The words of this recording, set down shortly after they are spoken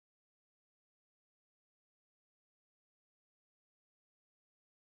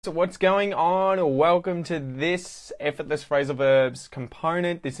So what's going on? Welcome to this Effortless Phrasal Verbs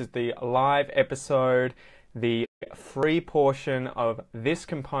component. This is the live episode, the free portion of this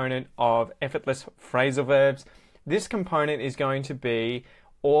component of Effortless Phrasal Verbs. This component is going to be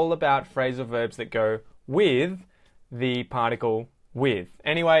all about phrasal verbs that go with the particle with.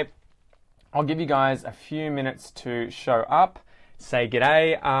 Anyway, I'll give you guys a few minutes to show up, say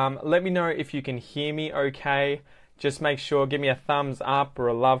g'day. Let me know if you can hear me okay. Just make sure, give me a thumbs up or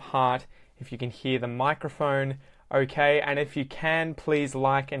a love heart if you can hear the microphone okay. And if you can, please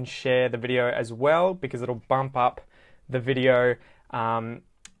like and share the video as well, because it'll bump up the video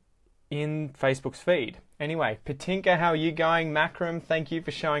in Facebook's feed. Anyway, Patinka, how are you going? Makram, thank you for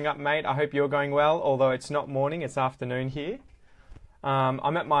showing up, mate. I hope you're going well, although it's not morning, it's afternoon here.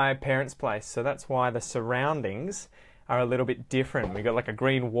 I'm at my parents' place, so that's why the surroundings are a little bit different. We've got like a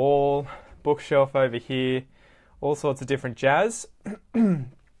green wall, bookshelf over here, all sorts of different jazz. And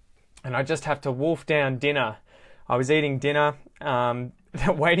I just have to wolf down dinner. I was eating dinner,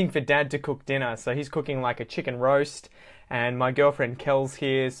 waiting for Dad to cook dinner. So he's cooking like a chicken roast, and my girlfriend Kel's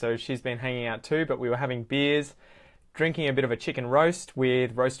here, so she's been hanging out too, but we were having beers, drinking a bit of a chicken roast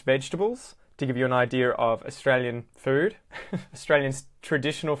with roast vegetables, to give you an idea of Australian food, Australian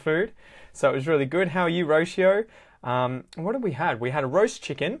traditional food. So it was really good. How are you, Rocio? What did we have? We had a roast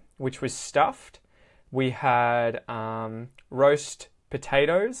chicken, which was stuffed. We had roast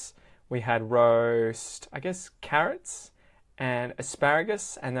potatoes, we had roast, I guess, carrots and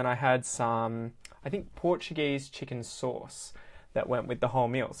asparagus, and then I had some, I think, Portuguese chicken sauce that went with the whole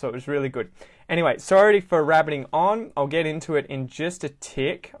meal, so it was really good. Anyway, sorry for rabbiting on. I'll get into it in just a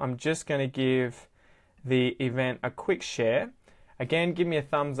tick. I'm just going to give the event a quick share. Again, give me a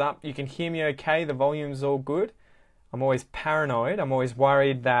thumbs up. You can hear me okay, the volume's all good. I'm always paranoid. I'm always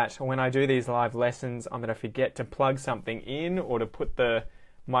worried that when I do these live lessons, I'm going to forget to plug something in or to put the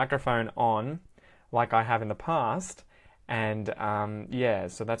microphone on like I have in the past. And yeah,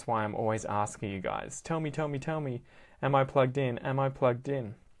 so that's why I'm always asking you guys, tell me, am I plugged in? Am I plugged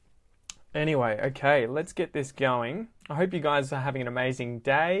in? Anyway, okay, let's get this going. I hope you guys are having an amazing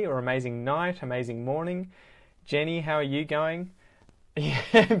day or amazing night, amazing morning. Jenny, how are you going? Yeah,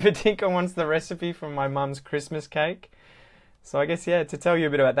 Patinka wants the recipe from my mum's Christmas cake. So I guess, yeah, to tell you a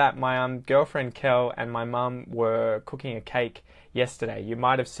bit about that, my girlfriend Kel and my mum were cooking a cake yesterday. You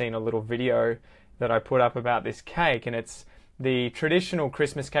might have seen a little video that I put up about this cake, and it's the traditional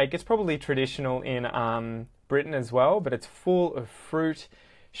Christmas cake. It's probably traditional in Britain as well, but it's full of fruit,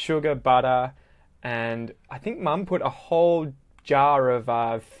 sugar, butter, and I think Mum put a whole jar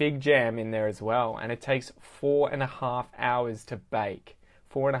of fig jam in there as well, and it takes 4.5 hours to bake.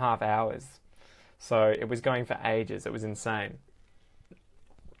 4.5 hours. So it was going for ages. It was insane.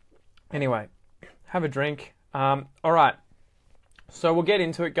 Anyway, have a drink. All right, so we'll get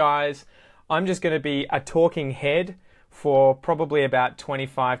into it, guys. I'm just going to be a talking head for probably about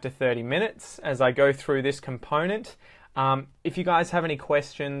 25 to 30 minutes as I go through this component. If you guys have any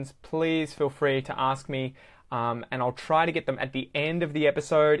questions, please feel free to ask me. And I'll try to get them at the end of the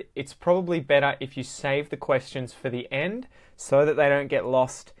episode. It's probably better if you save the questions for the end so that they don't get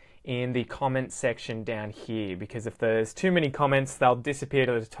lost in the comment section down here, because if there's too many comments, they'll disappear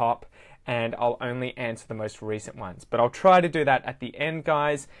to the top and I'll only answer the most recent ones. But I'll try to do that at the end,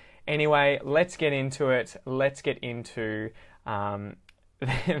 guys. Anyway, let's get into it. Let's get into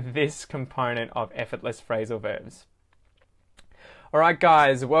this component of Effortless Phrasal Verbs. Alright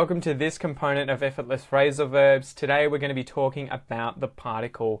guys, welcome to this component of Effortless Phrasal Verbs. Today we're going to be talking about the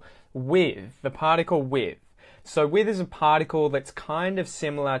particle with. The particle with. So with is a particle that's kind of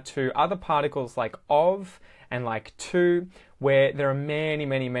similar to other particles like of and like to, where there are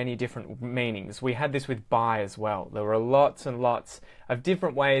many different meanings. We had this with by as well. There were lots and lots of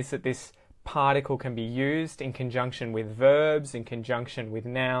different ways that this particle can be used in conjunction with verbs, in conjunction with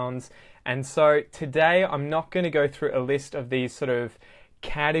nouns. And so today I'm not going to go through a list of these sort of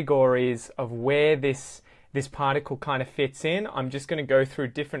categories of where this particle kind of fits in. I'm just going to go through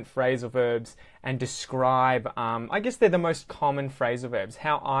different phrasal verbs and describe, I guess they're the most common phrasal verbs,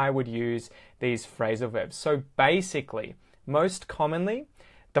 how I would use these phrasal verbs. So basically, most commonly,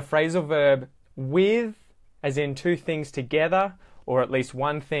 the phrasal verb with, as in two things together, or at least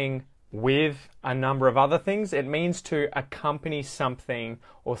one thing with a number of other things, it means to accompany something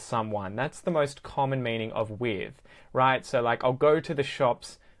or someone. That's the most common meaning of with, right? So like, I'll go to the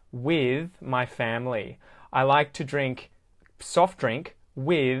shops with my family. I like to drink soft drink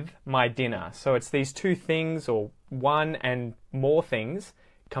with my dinner. So it's these two things or one and more things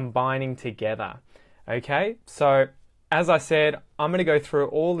combining together. Okay, so as I said, I'm going to go through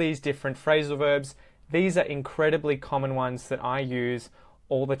all these different phrasal verbs. These are incredibly common ones that I use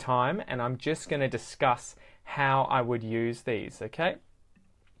all the time, and I'm just going to discuss how I would use these, okay?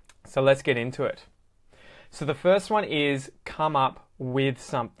 So let's get into it. So the first one is come up with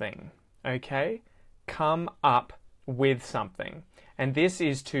something, okay? Come up with something. And this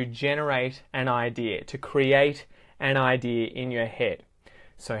is to generate an idea, to create an idea in your head.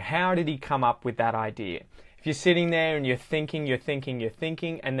 So how did he come up with that idea? If you're sitting there and you're thinking,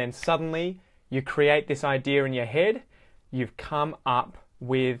 and then suddenly you create this idea in your head, you've come up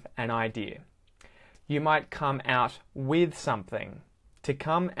with an idea. You might come out with something. To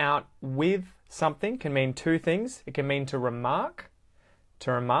come out with something can mean two things. It can mean to remark,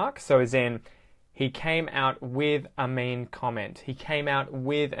 so as in, he came out with a mean comment. He came out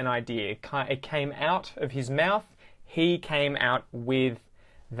with an idea. It came out of his mouth. He came out with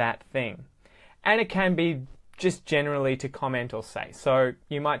that thing. And it can be just generally to comment or say. So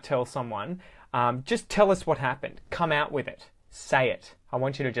you might tell someone, just tell us what happened. Come out with it. Say it. I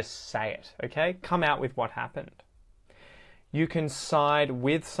want you to just say it, okay? Come out with what happened. You can side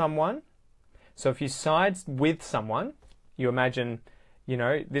with someone. So if you side with someone, you imagine, you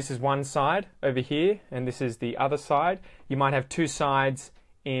know, this is one side over here and this is the other side. You might have two sides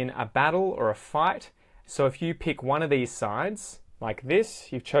in a battle or a fight. So if you pick one of these sides, like this,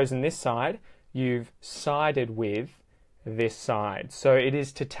 you've chosen this side, you've sided with this side. So it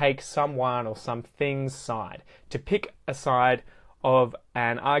is to take someone or something's side, to pick a side of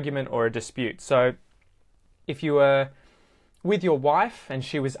an argument or a dispute. So if you were with your wife and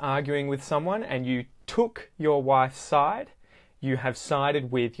she was arguing with someone and you took your wife's side, you have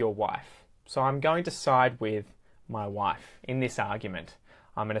sided with your wife. So I'm going to side with my wife in this argument.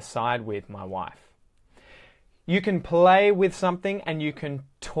 I'm going to side with my wife. You can play with something and you can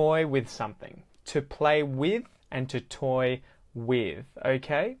toy with something. To play with and to toy with,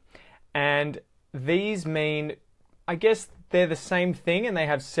 okay? And these mean, I guess they're the same thing and they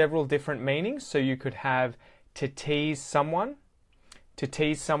have several different meanings. So you could have to tease someone.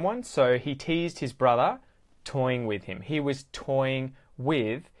 So he teased his brother, toying with him. He was toying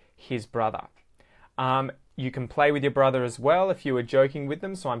with his brother. You can play with your brother as well if you were joking with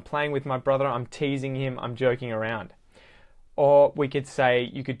them. So I'm playing with my brother, I'm teasing him, I'm joking around. Or we could say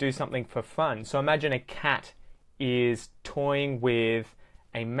you could do something for fun. So imagine a cat is toying with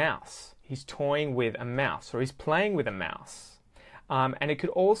a mouse. He's toying with a mouse, or he's playing with a mouse. And it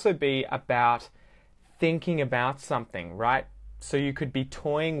could also be about thinking about something, right? So you could be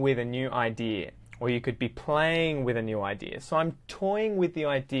toying with a new idea, or you could be playing with a new idea. So I'm toying with the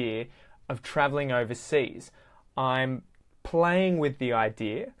idea of traveling overseas. I'm playing with the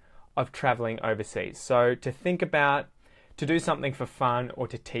idea of traveling overseas. So to think about, to do something for fun, or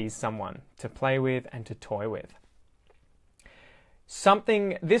to tease someone, to play with and to toy with.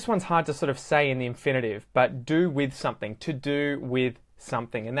 Something, this one's hard to sort of say in the infinitive, but do with something, to do with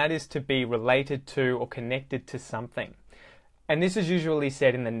something, and that is to be related to or connected to something. And this is usually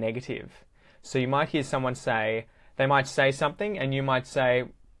said in the negative. So you might hear someone say, they might say something and you might say,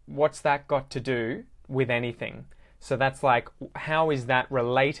 what's that got to do with anything? So that's like, how is that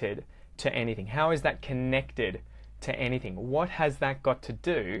related to anything? How is that connected to anything? What has that got to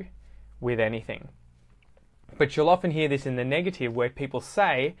do with anything? But you'll often hear this in the negative where people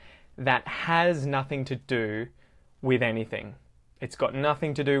say that has nothing to do with anything. It's got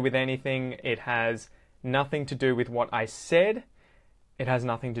nothing to do with anything. It has nothing to do with what I said. It has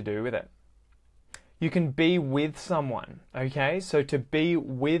nothing to do with it. You can be with someone, okay? So to be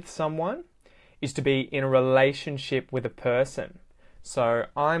with someone is to be in a relationship with a person. So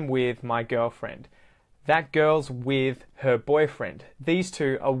I'm with my girlfriend. That girl's with her boyfriend. These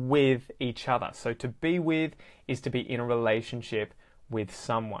two are with each other. So to be with is to be in a relationship with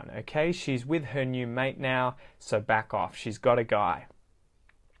someone, okay? She's with her new mate now, so back off. She's got a guy.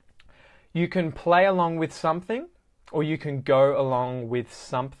 You can play along with something, or you can go along with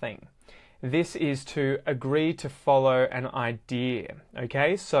something. This is to agree to follow an idea,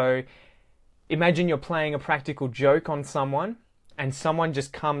 okay? So imagine you're playing a practical joke on someone and someone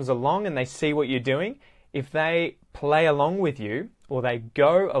just comes along and they see what you're doing. If they play along with you or they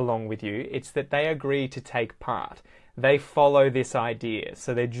go along with you, it's that they agree to take part. They follow this idea.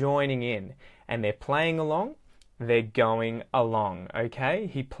 So they're joining in and they're playing along, they're going along, okay?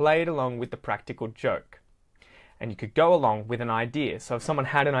 He played along with the practical joke. And you could go along with an idea. So if someone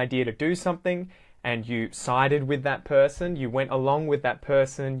had an idea to do something and you sided with that person, you went along with that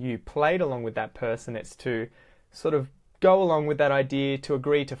person, you played along with that person, it's to sort of go along with that idea, to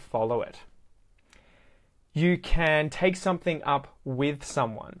agree to follow it. You can take something up with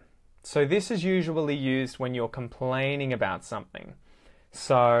someone. So this is usually used when you're complaining about something.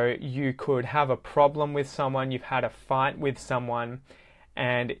 So you could have a problem with someone, you've had a fight with someone,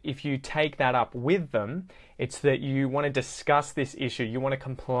 And if you take that up with them, it's that you want to discuss this issue, you want to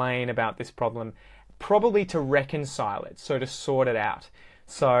complain about this problem, probably to reconcile it, so to sort it out.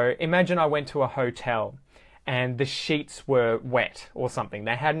 So imagine I went to a hotel and the sheets were wet or something.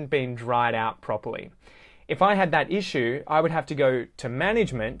 They hadn't been dried out properly. If I had that issue, I would have to go to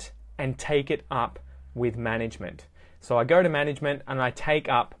management and take it up with management. So I go to management and I take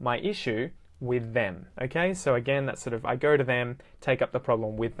up my issue with them. Okay, so again, that's sort of, I go to them, take up the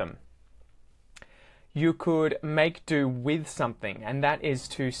problem with them. You could make do with something, and that is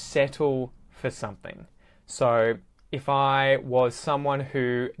to settle for something. So if I was someone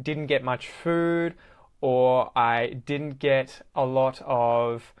who didn't get much food, or I didn't get a lot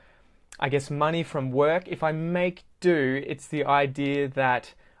of, I guess, money from work, if I make do, it's the idea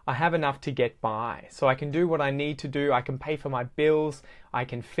that I have enough to get by. So I can do what I need to do, I can pay for my bills, I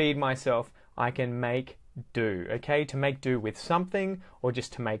can feed myself, I can make do, okay? To make do with something or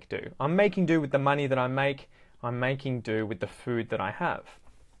just to make do. I'm making do with the money that I make, I'm making do with the food that I have.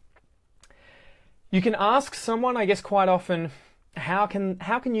 You can ask someone, I guess quite often, how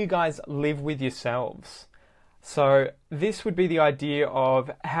can you guys live with yourselves? So this would be the idea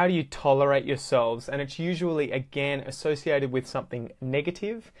of how do you tolerate yourselves, and it's usually again associated with something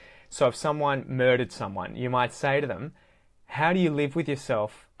negative. So if someone murdered someone, you might say to them, how do you live with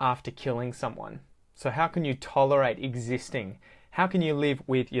yourself after killing someone? So how can you tolerate existing? How can you live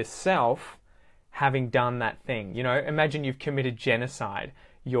with yourself having done that thing? You know, imagine you've committed genocide.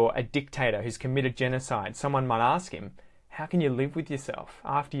 You're a dictator who's committed genocide. Someone might ask him, how can you live with yourself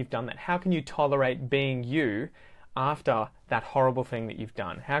after you've done that? How can you tolerate being you after that horrible thing that you've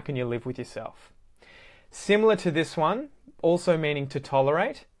done? How can you live with yourself? Similar to this one, also meaning to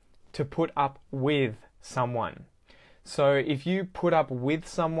tolerate, to put up with someone. So if you put up with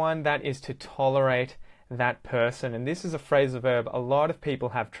someone, that is to tolerate that person. And this is a phrasal verb a lot of people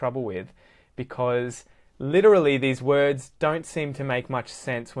have trouble with, because literally these words don't seem to make much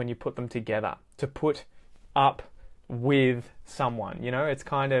sense when you put them together. To put up with someone, you know, it's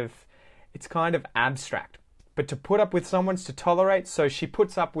kind of abstract. But to put up with someone's to tolerate. So she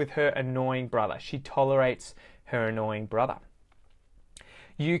puts up with her annoying brother. She tolerates her annoying brother.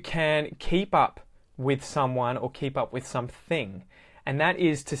 You can keep up with someone or keep up with something, and that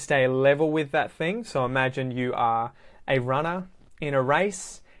is to stay level with that thing. So imagine you are a runner in a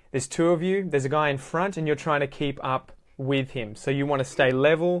race. There's two of you. There's a guy in front and you're trying to keep up with him. So you want to stay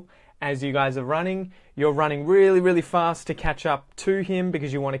level as you guys are running. You're running really, really fast to catch up to him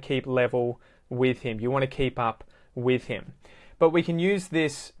because you want to keep level with him. You want to keep up with him. But we can use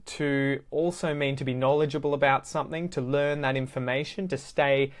this to also mean to be knowledgeable about something, to learn that information, to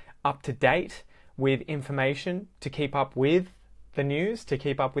stay up to date with information, to keep up with the news, to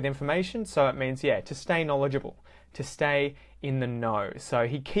keep up with information. So it means, yeah, to stay knowledgeable, to stay in the know. So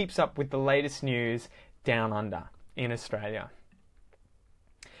he keeps up with the latest news down under in Australia.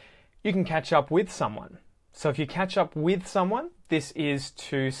 You can catch up with someone. So if you catch up with someone, this is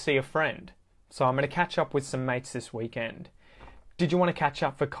to see a friend. So I'm going to catch up with some mates this weekend. Did you want to catch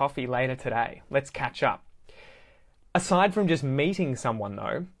up for coffee later today? Let's catch up. Aside from just meeting someone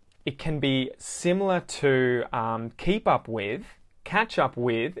though, it can be similar to keep up with, catch up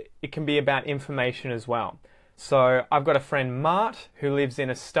with. It can be about information as well. So I've got a friend Mart who lives in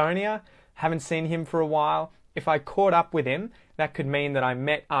Estonia. Haven't seen him for a while. If I caught up with him, that could mean that I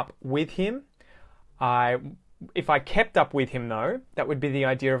met up with him. If I kept up with him though, that would be the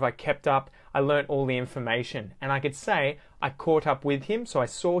idea of I kept up, I learnt all the information. And I could say I caught up with him, so I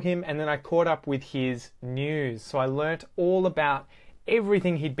saw him, and then I caught up with his news. So I learnt all about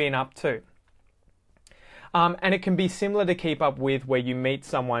everything he'd been up to. And it can be similar to keep up with, where you meet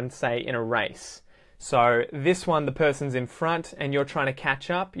someone, say, in a race. So this one, the person's in front and you're trying to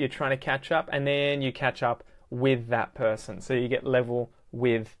catch up, and then you catch up with that person. So you get level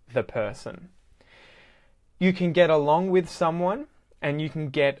with the person. You can get along with someone and you can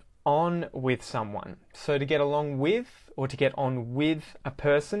get on with someone. So to get along with or to get on with a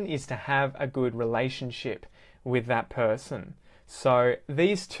person is to have a good relationship with that person. So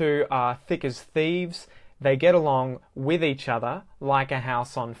these two are thick as thieves. They get along with each other like a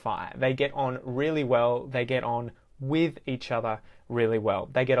house on fire. They get on really well. They get on with each other really well.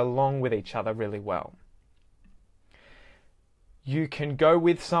 They get along with each other really well. You can go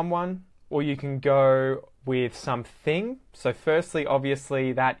with someone or you can go with something. So firstly,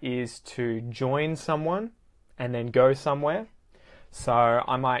 obviously, that is to join someone and then go somewhere. So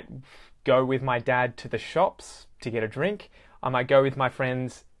I might go with my dad to the shops to get a drink. I might go with my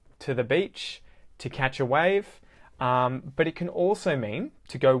friends to the beach to catch a wave. But it can also mean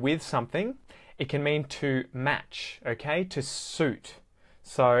to go with something. It can mean to match, okay, to suit.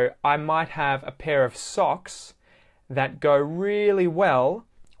 So I might have a pair of socks that go really well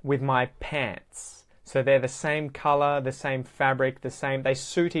with my pants. So they're the same color, the same fabric, they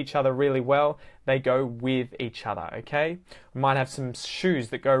suit each other really well. They go with each other, okay? I might have some shoes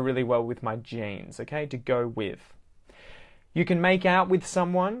that go really well with my jeans, okay? To go with. You can make out with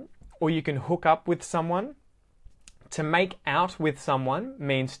someone, or you can hook up with someone. To make out with someone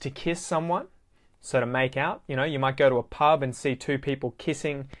means to kiss someone. So to make out, you might go to a pub and see two people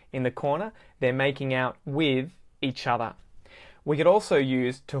kissing in the corner. They're making out with each other. We could also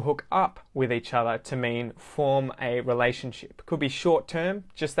use to hook up with each other to mean form a relationship. It could be short term,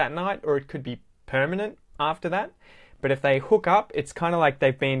 just that night, or it could be permanent after that. But if they hook up, it's kind of like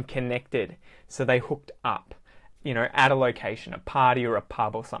they've been connected. So they hooked up, at a location, a party or a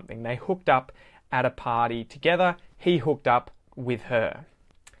pub or something. They hooked up at a party together. He hooked up with her.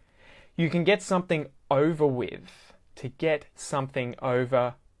 You can get something over with. To get something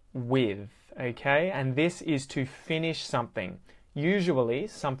over with. Okay, and this is to finish something, usually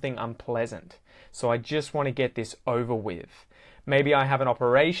something unpleasant. So I just want to get this over with. Maybe I have an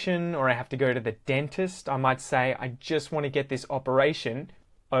operation or I have to go to the dentist. I might say, I just want to get this operation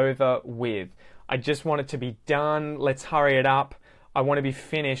over with. I just want it to be done. Let's hurry it up. I want to be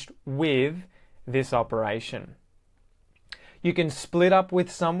finished with this operation. You can split up with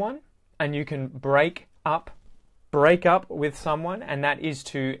someone, and you can break up with someone, and that is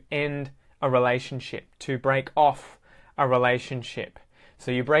to end a relationship, to break off a relationship.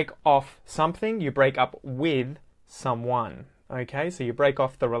 So you break off something, you break up with someone. Okay, so you break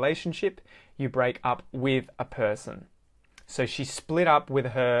off the relationship, you break up with a person. So she split up with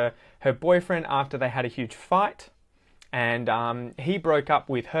her boyfriend after they had a huge fight, and he broke up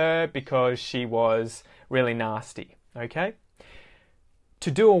with her because she was really nasty. Okay?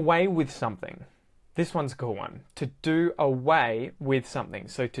 To do away with something. This one's a cool one. To do away with something.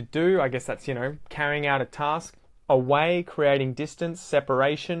 So to do, I guess that's, carrying out a task. Away, creating distance,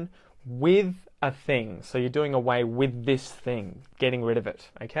 separation, with a thing. So you're doing away with this thing, getting rid of it.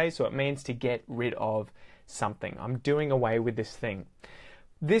 Okay, so it means to get rid of something. I'm doing away with this thing.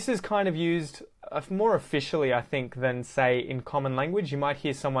 This is kind of used more officially, I think, than, say, in common language. You might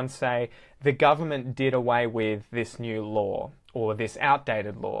hear someone say, the government did away with this new law, or this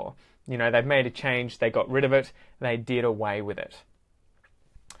outdated law. They've made a change, they got rid of it, they did away with it.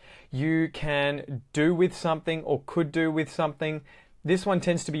 You can do with something or could do with something. This one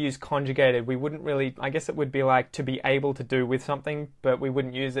tends to be used conjugated. We wouldn't really, I guess it would be like to be able to do with something, but we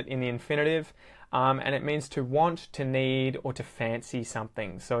wouldn't use it in the infinitive. And it means to want, to need, or to fancy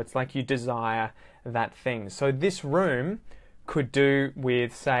something. So it's like you desire that thing. So this room could do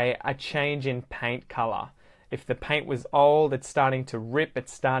with, say, a change in paint color. If the paint was old, it's starting to rip,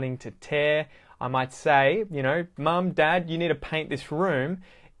 it's starting to tear. I might say, Mum, Dad, you need to paint this room.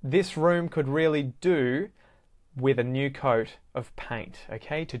 This room could really do with a new coat of paint,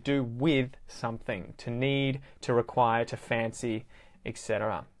 okay? To do with something, to need, to require, to fancy,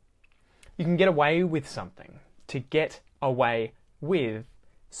 etc. You can get away with something, to get away with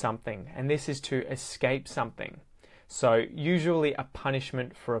something, and this is to escape something. So usually a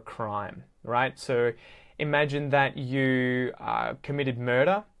punishment for a crime, right? So imagine that you committed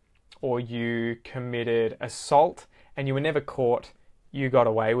murder or you committed assault and you were never caught, you got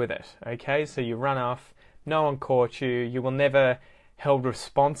away with it, okay? So you run off, no one caught you, you were never held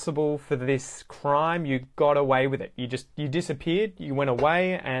responsible for this crime, you got away with it. You disappeared, you went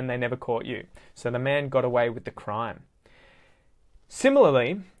away and they never caught you. So the man got away with the crime.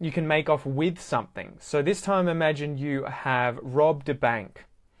 Similarly, you can make off with something. So this time imagine you have robbed a bank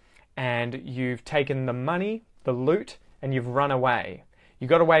and you've taken the money, the loot, and you've run away. You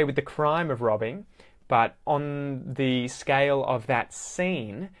got away with the crime of robbing, but on the scale of that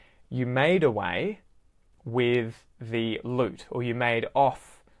scene, you made away with the loot, or you made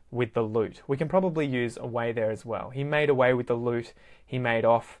off with the loot. We can probably use away there as well. He made away with the loot, he made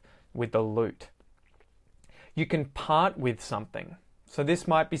off with the loot. You can part with something. So this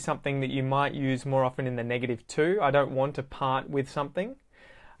might be something that you might use more often in the negative too. I don't want to part with something.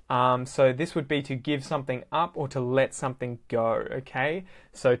 So this would be to give something up or to let something go, okay?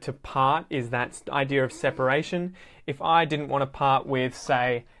 So to part is that idea of separation. If I didn't want to part with,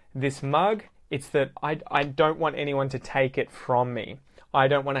 say, this mug, it's that I don't want anyone to take it from me. I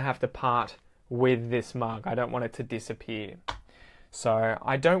don't want to have to part with this mug. I don't want it to disappear. So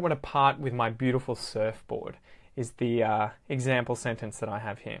I don't want to part with my beautiful surfboard is the example sentence that I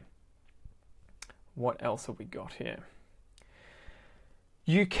have here. What else have we got here?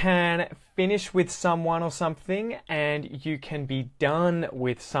 You can finish with someone or something, and you can be done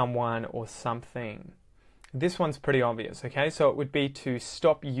with someone or something. This one's pretty obvious, okay? So it would be to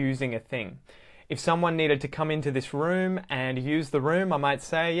stop using a thing. If someone needed to come into this room and use the room, I might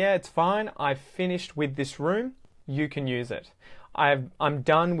say, yeah, it's fine. I've finished with this room. You can use it. I'm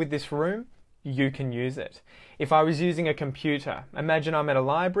done with this room. You can use it. If I was using a computer, imagine I'm at a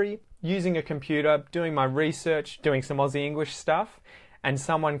library, using a computer, doing my research, doing some Aussie English stuff, and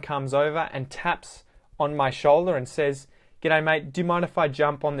someone comes over and taps on my shoulder and says, "G'day mate, do you mind if I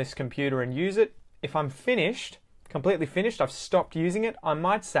jump on this computer and use it?" If I'm finished, completely finished, I've stopped using it, I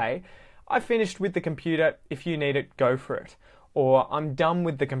might say, "I finished with the computer. If you need it, go for it." Or "I'm done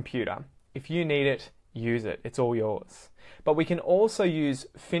with the computer. If you need it, use it. It's all yours." But we can also use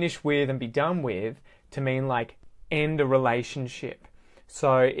finish with and be done with to mean like end a relationship.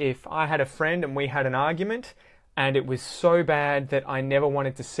 So if I had a friend and we had an argument and it was so bad that I never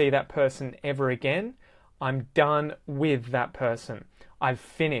wanted to see that person ever again, I'm done with that person. I've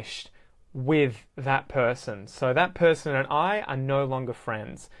finished with that person. So that person and I are no longer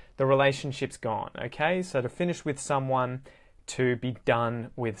friends. The relationship's gone, okay? So to finish with someone, to be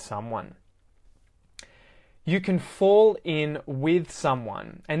done with someone. You can fall in with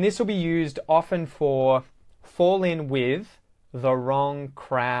someone, and this will be used often for fall in with the wrong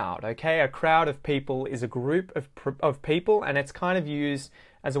crowd, okay? A crowd of people is a group of people, and it's kind of used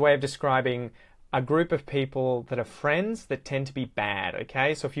as a way of describing a group of people that are friends that tend to be bad,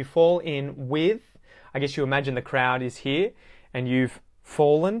 okay? So if you fall in with, I guess you imagine the crowd is here, and you've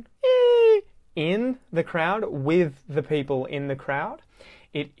fallen in the crowd with the people in the crowd.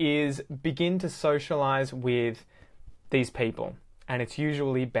 It is begin to socialize with these people, and it's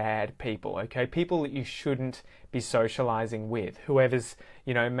usually bad people, okay? People that you shouldn't be socializing with, whoever's,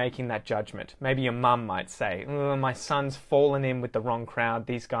 making that judgment. Maybe your mum might say, "My son's fallen in with the wrong crowd.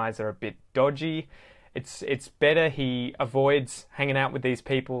 These guys are a bit dodgy. It's better he avoids hanging out with these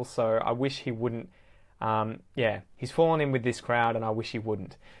people, so I wish he wouldn't. He's fallen in with this crowd and I wish he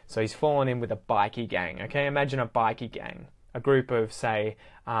wouldn't." So he's fallen in with a bikie gang, okay? Imagine a bikie gang. A group of, say,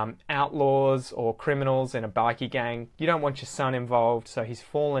 outlaws or criminals in a bikie gang. You don't want your son involved, so he's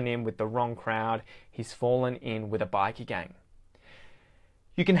fallen in with the wrong crowd. He's fallen in with a bikie gang.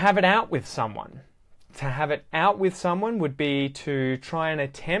 You can have it out with someone. To have it out with someone would be to try and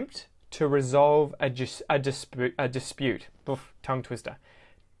attempt to resolve a dispute. Oof, tongue twister.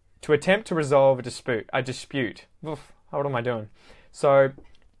 To attempt to resolve a dispute. Oof, what am I doing? So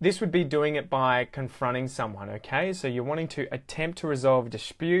this would be doing it by confronting someone, okay? So you're wanting to attempt to resolve a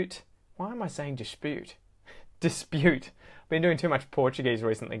dispute. Why am I saying dispute? Dispute. I've been doing too much Portuguese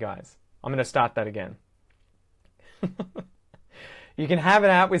recently, guys. I'm going to start that again. You can have it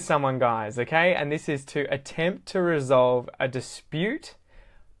out with someone, guys, okay? And this is to attempt to resolve a dispute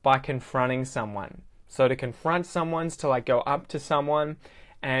by confronting someone. So to confront someone's to like go up to someone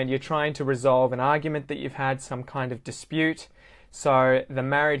and you're trying to resolve an argument that you've had, some kind of dispute. So the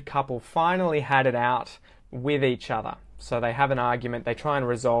married couple finally had it out with each other. So they have an argument, they try and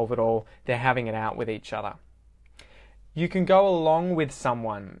resolve it all, they're having it out with each other. You can go along with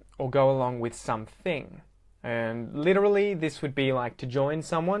someone or go along with something. And literally this would be like to join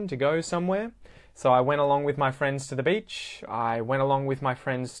someone, to go somewhere. So I went along with my friends to the beach. I went along with my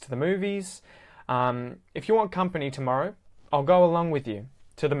friends to the movies. If you want company tomorrow, I'll go along with you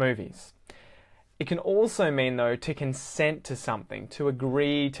to the movies. It can also mean, though, to consent to something, to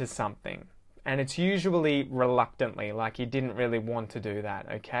agree to something. And it's usually reluctantly, like he didn't really want to do that,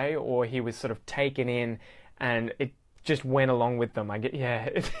 okay? Or he was sort of taken in and it just went along with them.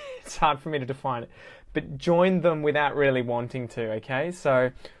 It's hard for me to define it. But joined them without really wanting to, okay?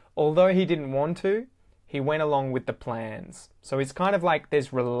 So although he didn't want to, he went along with the plans. So it's kind of like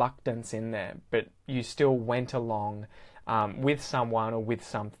there's reluctance in there, but you still went along with someone or with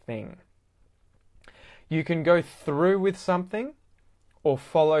something. You can go through with something or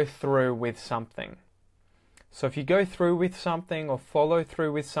follow through with something. So if you go through with something or follow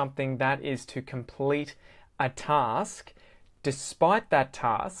through with something, that is to complete a task despite that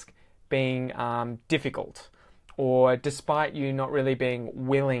task being difficult, or despite you not really being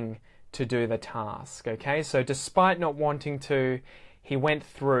willing to do the task, okay? So despite not wanting to, he went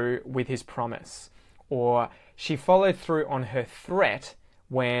through with his promise. Or she followed through on her threat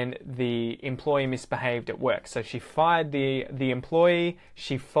when the employee misbehaved at work. So she fired the employee,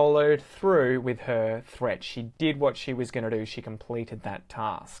 she followed through with her threat. She did what she was going to do, she completed that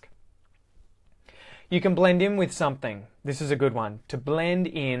task. You can blend in with something. This is a good one. To blend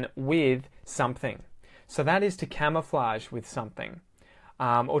in with something. So that is to camouflage with something.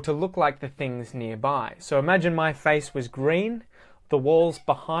 Or to look like the things nearby. So imagine my face was green. The walls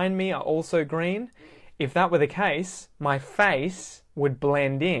behind me are also green. If that were the case, my face would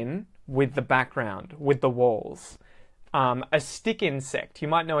blend in with the background, with the walls. A stick insect, you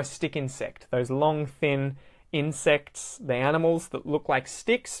might know a stick insect, those long thin insects, the animals that look like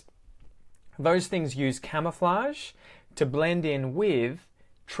sticks. Those things use camouflage to blend in with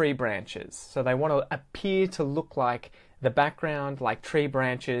tree branches. So they want to appear to look like the background, like tree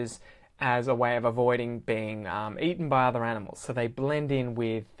branches, as a way of avoiding being eaten by other animals. So they blend in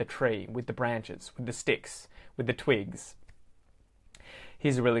with the tree, with the branches, with the sticks, with the twigs.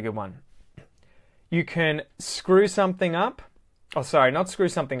 Here's a really good one. You can screw something up. Oh, sorry, not screw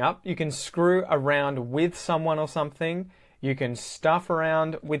something up. You can screw around with someone or something. You can stuff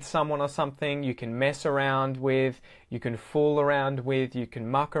around with someone or something. You can mess around with. You can fool around with. You can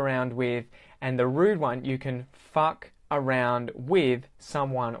muck around with. And the rude one, you can fuck around with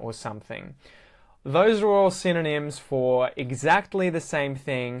someone or something. Those are all synonyms for exactly the same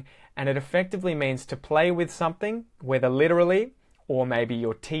thing, and it effectively means to play with something, whether literally, or maybe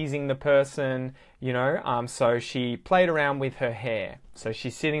you're teasing the person, so she played around with her hair. So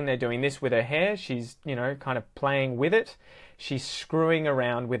she's sitting there doing this with her hair. She's, kind of playing with it. She's screwing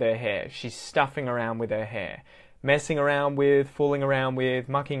around with her hair. She's stuffing around with her hair. Messing around with, fooling around with,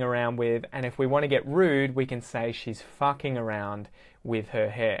 mucking around with. And if we want to get rude, we can say she's fucking around with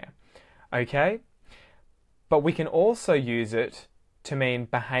her hair. Okay? But we can also use it to mean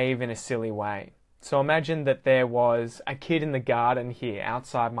behave in a silly way. So imagine that there was a kid in the garden here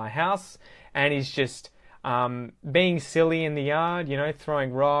outside my house, and he's just being silly in the yard,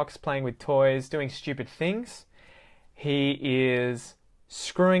 throwing rocks, playing with toys, doing stupid things. He is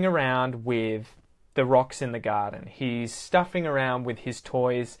screwing around with the rocks in the garden. He's stuffing around with his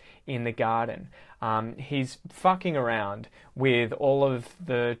toys in the garden. He's fucking around with all of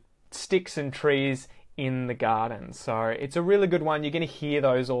the sticks and trees in the garden. So it's a really good one. You're going to hear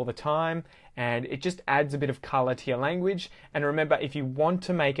those all the time, and it just adds a bit of color to your language. And remember, if you want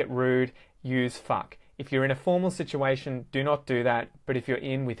to make it rude, use fuck. If you're in a formal situation, do not do that. But if you're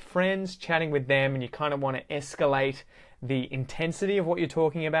in with friends, chatting with them, and you kind of want to escalate the intensity of what you're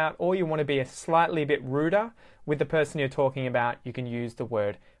talking about, or you want to be a slightly bit ruder with the person you're talking about, you can use the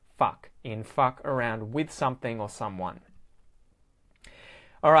word fuck in fuck around with something or someone.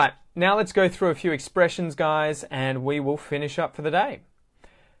 All right, now let's go through a few expressions, guys, and we will finish up for the day.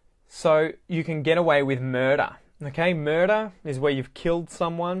 So you can get away with murder. Okay, murder is where you've killed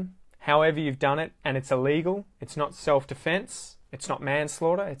someone, however you've done it, and it's illegal. It's not self-defense. It's not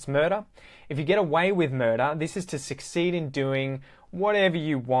manslaughter. It's murder. If you get away with murder, this is to succeed in doing whatever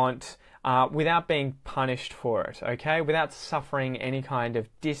you want without being punished for it, okay? Without suffering any kind of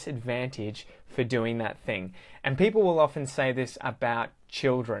disadvantage for doing that thing. And people will often say this about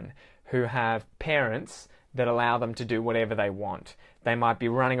children who have parents that allow them to do whatever they want. They might be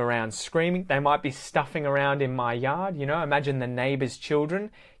running around screaming. They might be stuffing around in my yard. Imagine the neighbor's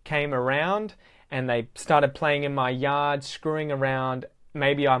children came around and they started playing in my yard, screwing around.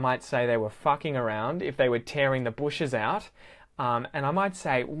 Maybe I might say they were fucking around if they were tearing the bushes out. And I might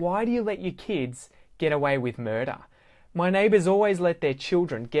say, why do you let your kids get away with murder? My neighbors always let their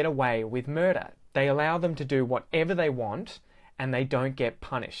children get away with murder. They allow them to do whatever they want and they don't get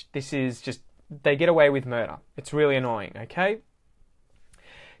punished. This is just, they get away with murder. It's really annoying, okay?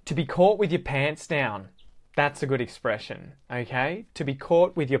 To be caught with your pants down. That's a good expression, okay? To be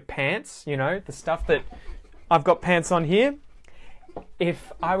caught with your pants, the stuff that I've got pants on here.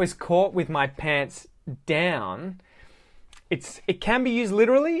 If I was caught with my pants down, it can be used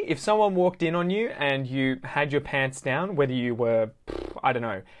literally. If someone walked in on you and you had your pants down, whether you were, I don't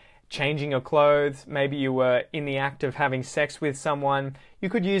know, changing your clothes, maybe you were in the act of having sex with someone, you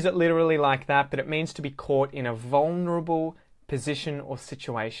could use it literally like that, but it means to be caught in a vulnerable position or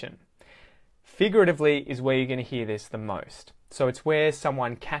situation. Figuratively is where you're going to hear this the most. So it's where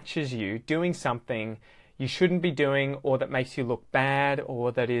someone catches you doing something you shouldn't be doing, or that makes you look bad,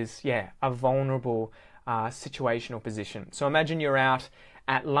 or that is, a vulnerable situation or position. So imagine you're out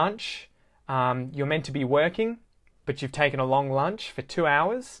at lunch, you're meant to be working, but you've taken a long lunch for 2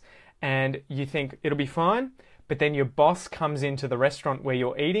 hours, and you think it'll be fine, but then your boss comes into the restaurant where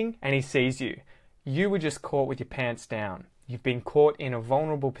you're eating and he sees you. You were just caught with your pants down. You've been caught in a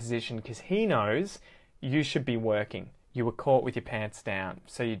vulnerable position because he knows you should be working. You were caught with your pants down.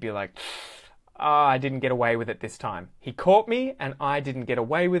 So you'd be like, I didn't get away with it this time. He caught me and I didn't get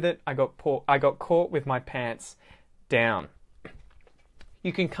away with it. I got caught with my pants down.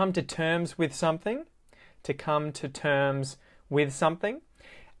 You can come to terms with something, to come to terms with something,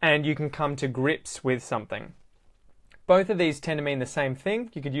 and you can come to grips with something. Both of these tend to mean the same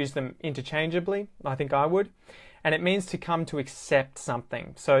thing. You could use them interchangeably. I think I would. And it means to come to accept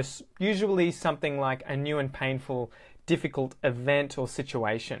something. So usually something like a new and painful difficult event or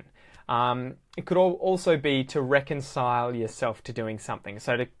situation. It could also be to reconcile yourself to doing something,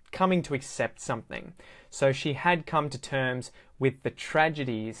 so to coming to accept something. So she had come to terms with the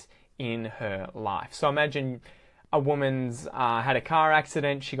tragedies in her life. So imagine a woman's had a car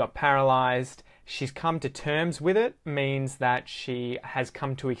accident, she got paralyzed, she's come to terms with it, means that she has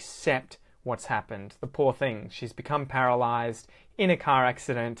come to accept what's happened. The poor thing, she's become paralyzed in a car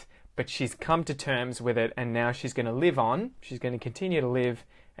accident, but she's come to terms with it, and now she's going to live on. She's going to continue to live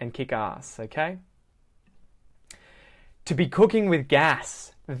and kick ass, okay? To be cooking with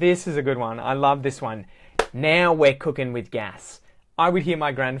gas. This is a good one. I love this one. Now we're cooking with gas. I would hear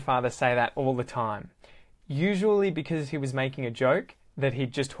my grandfather say that all the time. Usually because he was making a joke that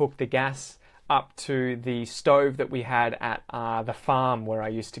he'd just hooked the gas up to the stove that we had at the farm where I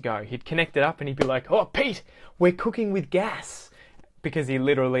used to go. He'd connect it up and he'd be like, "Oh, Pete, we're cooking with gas," because he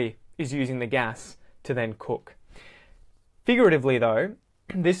literally is using the gas to then cook. Figuratively though,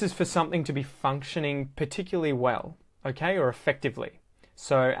 this is for something to be functioning particularly well, okay, or effectively.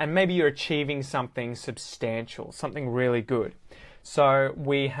 So, and maybe you're achieving something substantial, something really good. So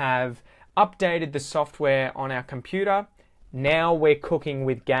we have updated the software on our computer. Now we're cooking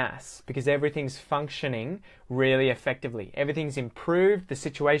with gas because everything's functioning really effectively. Everything's improved, the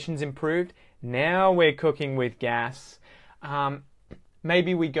situation's improved. Now we're cooking with gas.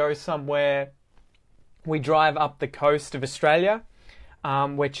 Maybe we go somewhere, we drive up the coast of Australia.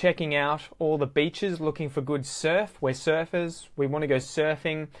 We're checking out all the beaches, looking for good surf. We're surfers, we want to go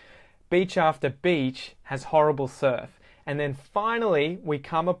surfing. Beach after beach has horrible surf. And then finally we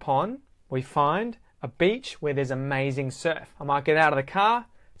find a beach where there's amazing surf. I might get out of the car,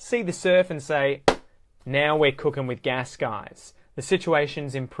 see the surf and say, now we're cooking with gas, guys. The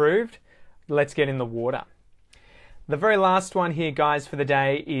situation's improved, let's get in the water. The very last one here, guys, for the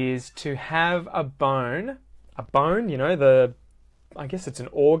day is to have a bone. A bone, you know, I guess it's an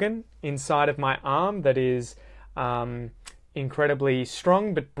organ inside of my arm that is incredibly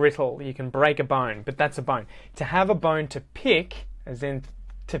strong but brittle. You can break a bone, but that's a bone. To have a bone to pick, as in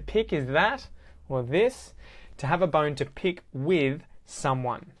to pick is that, or this, to have a bone to pick with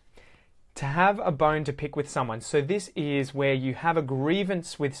someone. To have a bone to pick with someone. So this is where you have a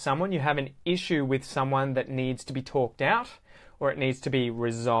grievance with someone, you have an issue with someone that needs to be talked out, or it needs to be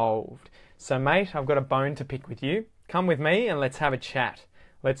resolved. So mate, I've got a bone to pick with you. Come with me and let's have a chat.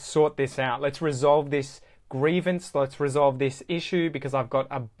 Let's sort this out. Let's resolve this grievance. Let's resolve this issue because I've got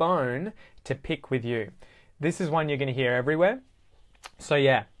a bone to pick with you. This is one you're going to hear everywhere. So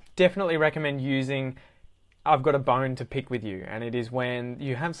yeah, definitely recommend using I've got a bone to pick with you. And it is when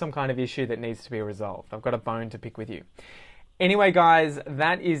you have some kind of issue that needs to be resolved. I've got a bone to pick with you. Anyway, guys,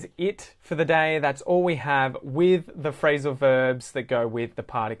 that is it for the day. That's all we have with the phrasal verbs that go with the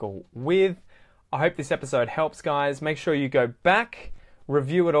particle with. I hope this episode helps, guys. Make sure you go back,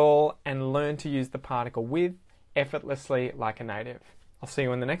 review it all, and learn to use the particle with effortlessly like a native. I'll see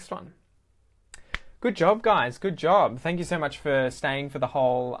you in the next one. Good job, guys. Good job. Thank you so much for staying for the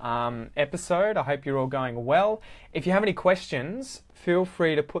whole episode. I hope you're all going well. If you have any questions, feel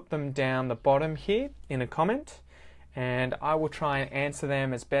free to put them down the bottom here in a comment, and I will try and answer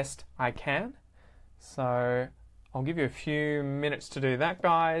them as best I can. So I'll give you a few minutes to do that,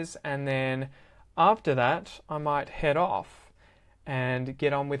 guys, and then after that, I might head off and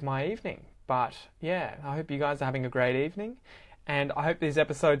get on with my evening. But yeah, I hope you guys are having a great evening, and I hope these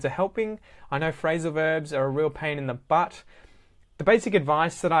episodes are helping. I know phrasal verbs are a real pain in the butt. The basic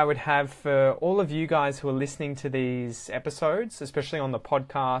advice that I would have for all of you guys who are listening to these episodes, especially on the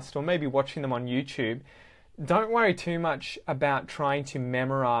podcast or maybe watching them on YouTube, don't worry too much about trying to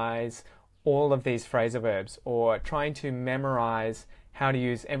memorize all of these phrasal verbs or trying to memorize how to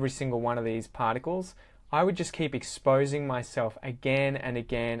use every single one of these particles. I would just keep exposing myself again and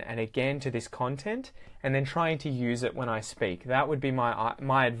again and again to this content and then trying to use it when I speak. That would be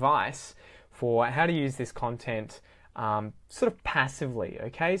my advice for how to use this content sort of passively,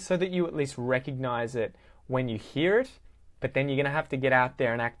 okay? So that you at least recognize it when you hear it, but then you're going to have to get out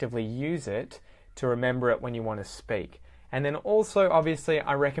there and actively use it to remember it when you want to speak. And then also, obviously,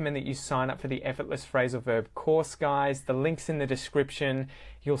 I recommend that you sign up for the Effortless Phrasal Verb course, guys. The link's in the description.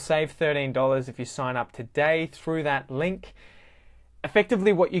 You'll save $13 if you sign up today through that link.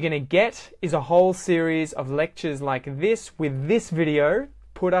 Effectively, what you're going to get is a whole series of lectures like this with this video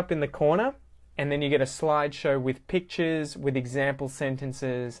put up in the corner. And then you get a slideshow with pictures, with example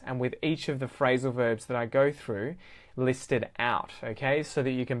sentences, and with each of the phrasal verbs that I go through listed out, okay, so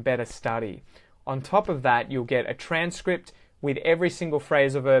that you can better study. On top of that, you'll get a transcript with every single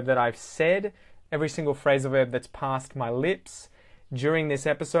phrasal verb that I've said, every single phrasal verb that's passed my lips. During this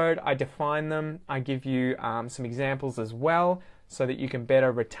episode, I define them. I give you some examples as well so that you can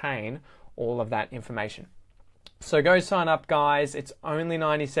better retain all of that information. So go sign up, guys. It's only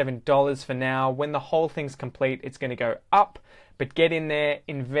 $97 for now. When the whole thing's complete, it's going to go up. But get in there,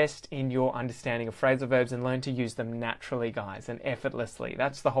 invest in your understanding of phrasal verbs and learn to use them naturally, guys, and effortlessly.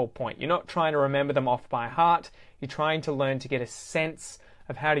 That's the whole point. You're not trying to remember them off by heart. You're trying to learn to get a sense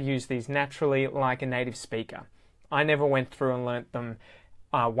of how to use these naturally like a native speaker. I never went through and learnt them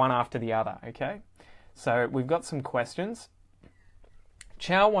one after the other, okay? So we've got some questions.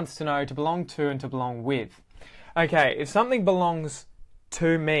 Chow wants to know to belong to and to belong with. Okay, if something belongs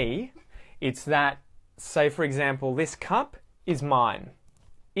to me, it's that, say for example, this cup is mine.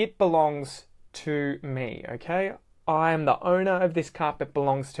 It belongs to me, okay? I am the owner of this cup, it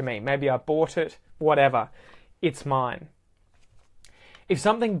belongs to me. Maybe I bought it, whatever. It's mine. If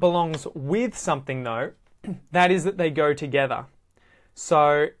something belongs with something though, that is that they go together.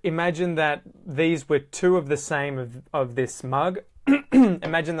 So imagine that these were two of the same of this mug.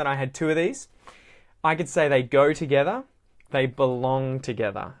 Imagine that I had two of these. I could say they go together, they belong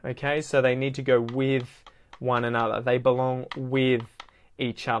together, okay? So they need to go with one another. They belong with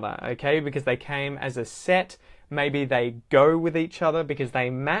each other, okay? Because they came as a set. Maybe they go with each other because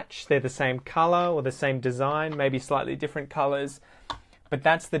they match. They're the same color or the same design, maybe slightly different colors. But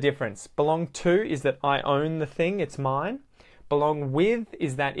that's the difference. Belong to is that I own the thing, it's mine. Belong with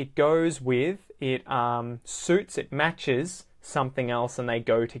is that it goes with, it suits, it matches something else and they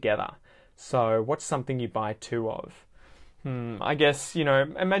go together. So what's something you buy two of? I guess, you know,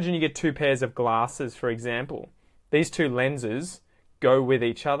 imagine you get two pairs of glasses, for example. These two lenses go with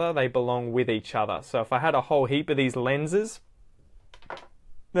each other, they belong with each other. So if I had a whole heap of these lenses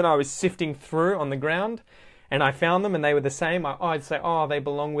that I was sifting through on the ground and I found them and they were the same, I'd say, oh, they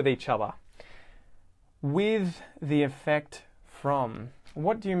belong with each other. With the effect from.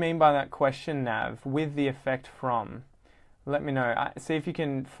 What do you mean by that question, Nav? With the effect from. Let me know. See if you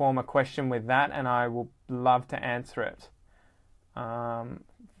can form a question with that and I will love to answer it.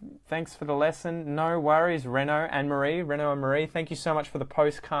 Thanks for the lesson. No worries, Renaud and Marie. Thank you so much for the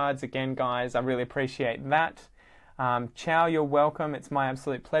postcards again, guys. I really appreciate that. Chow, you're welcome. It's my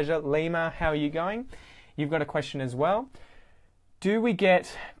absolute pleasure. Lima, how are you going? You've got a question as well. Do we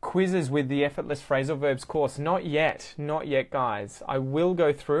get quizzes with the Effortless Phrasal Verbs course? Not yet, guys. I will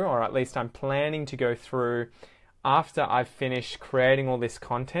go through, or at least I'm planning to go through after I've finished creating all this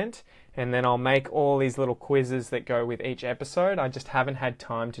content, and then I'll make all these little quizzes that go with each episode. I just haven't had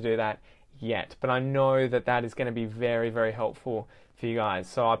time to do that yet, but I know that that is going to be very, very helpful for you guys.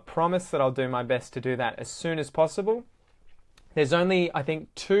 So I promise that I'll do my best to do that as soon as possible. There's only, I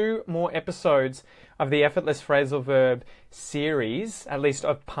think, 2 more episodes of the Effortless Phrasal Verb series, at least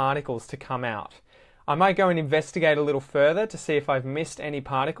of particles, to come out. I might go and investigate a little further to see if I've missed any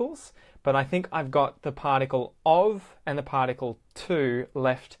particles, but I think I've got the particle of and the particle to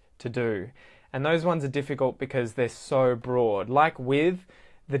left to do. And those ones are difficult because they're so broad. Like with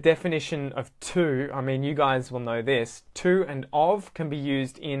the definition of to, I mean, you guys will know this, to and of can be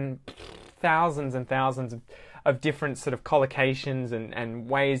used in thousands and thousands of different sort of collocations and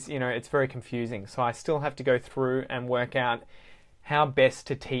ways. You know, it's very confusing. So I still have to go through and work out how best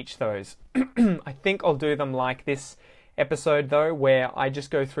to teach those. I think I'll do them like this episode though, where I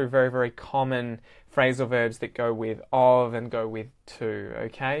just go through very, very common phrasal verbs that go with of and go with to,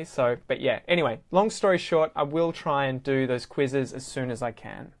 okay? So, but yeah, anyway, long story short, I will try and do those quizzes as soon as I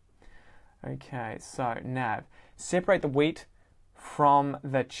can. Okay, so Nav, separate the wheat from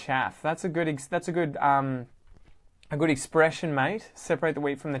the chaff. That's a good expression, mate. Separate the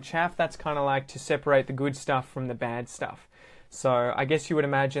wheat from the chaff. That's kind of like to separate the good stuff from the bad stuff. So I guess you would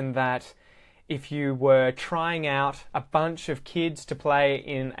imagine that if you were trying out a bunch of kids to play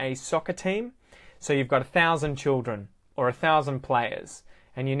in a soccer team, so you've got 1,000 children or 1,000 players,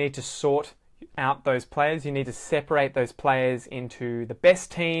 and you need to sort out those players. You need to separate those players into the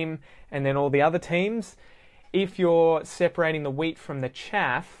best team and then all the other teams. If you're separating the wheat from the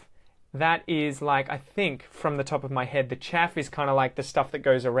chaff, that is like, I think from the top of my head, the chaff is kind of like the stuff that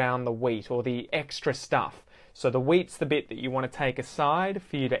goes around the wheat or the extra stuff. So the wheat's the bit that you want to take aside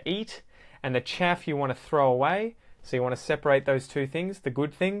for you to eat, and the chaff you want to throw away. So you want to separate those two things, the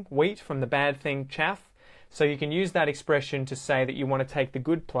good thing, wheat, from the bad thing, chaff. So you can use that expression to say that you want to take the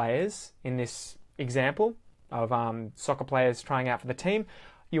good players, in this example of soccer players trying out for the team,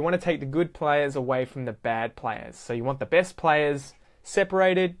 you want to take the good players away from the bad players. So you want the best players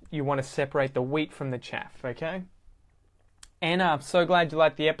separated, you want to separate the wheat from the chaff, okay? Anna, I'm so glad you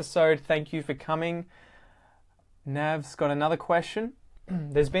liked the episode. Thank you for coming. Nav's got another question.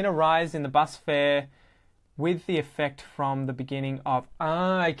 There's been a rise in the bus fare with the effect from the beginning of...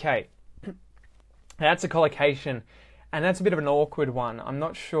 okay. That's a collocation, and that's a bit of an awkward one. I'm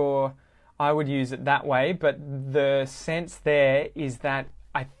not sure I would use it that way, but the sense there is that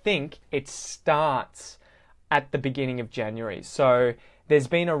I think it starts at the beginning of January. So there's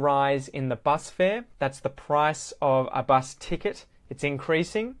been a rise in the bus fare. That's the price of a bus ticket. It's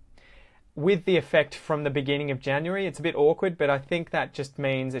increasing with the effect from the beginning of January. It's a bit awkward, but I think that just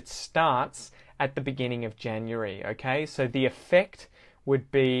means it starts at the beginning of January, okay? So the effect would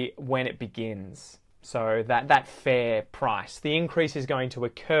be when it begins. So that fare price, the increase is going to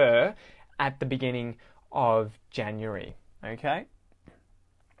occur at the beginning of January, okay?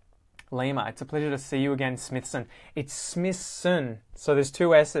 Lima, it's a pleasure to see you again, Smithson. It's Smithson, so there's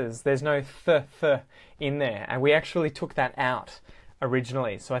two S's. There's no th in there, and we actually took that out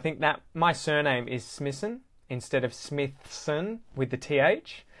originally. So I think that my surname is Smithson instead of Smithson with the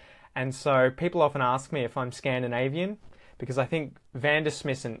TH. And so people often ask me if I'm Scandinavian, because I think van der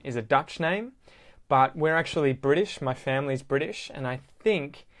Smissen is a Dutch name, but we're actually British. My family's British, and I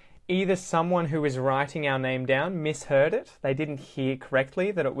think either someone who was writing our name down misheard it. They didn't hear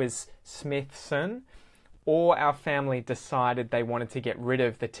correctly that it was Smithson, or our family decided they wanted to get rid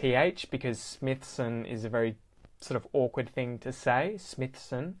of the TH because Smithson is a very sort of awkward thing to say,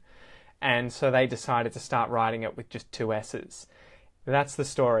 Smithson, and so they decided to start writing it with just two S's. That's the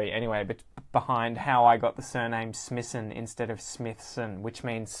story anyway, but behind how I got the surname Smisson instead of Smithson, which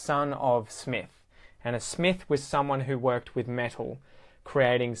means son of Smith. And a smith was someone who worked with metal,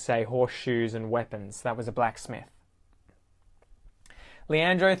 creating, say, horseshoes and weapons. That was a blacksmith.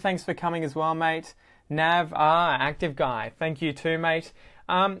 Leandro, thanks for coming as well, mate. Nav, active guy. Thank you too, mate.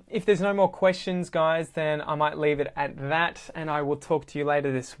 If there's no more questions, guys, then I might leave it at that, and I will talk to you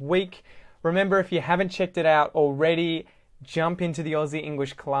later this week. Remember, if you haven't checked it out already, jump into the Aussie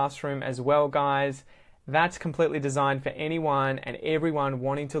English Classroom as well, guys. That's completely designed for anyone and everyone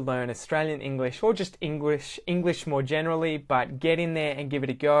wanting to learn Australian English or just English more generally, but get in there and give it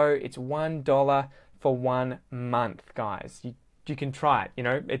a go. It's $1 for 1 month, guys. You can try it, you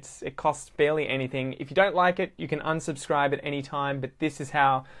know, it costs barely anything. If you don't like it, you can unsubscribe at any time, but this is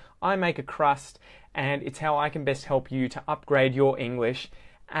how I make a crust, and it's how I can best help you to upgrade your English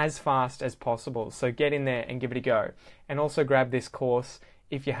as fast as possible. So get in there and give it a go. And also grab this course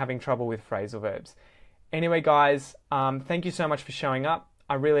if you're having trouble with phrasal verbs. Anyway, guys, thank you so much for showing up.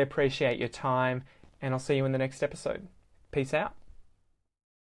 I really appreciate your time, and I'll see you in the next episode. Peace out.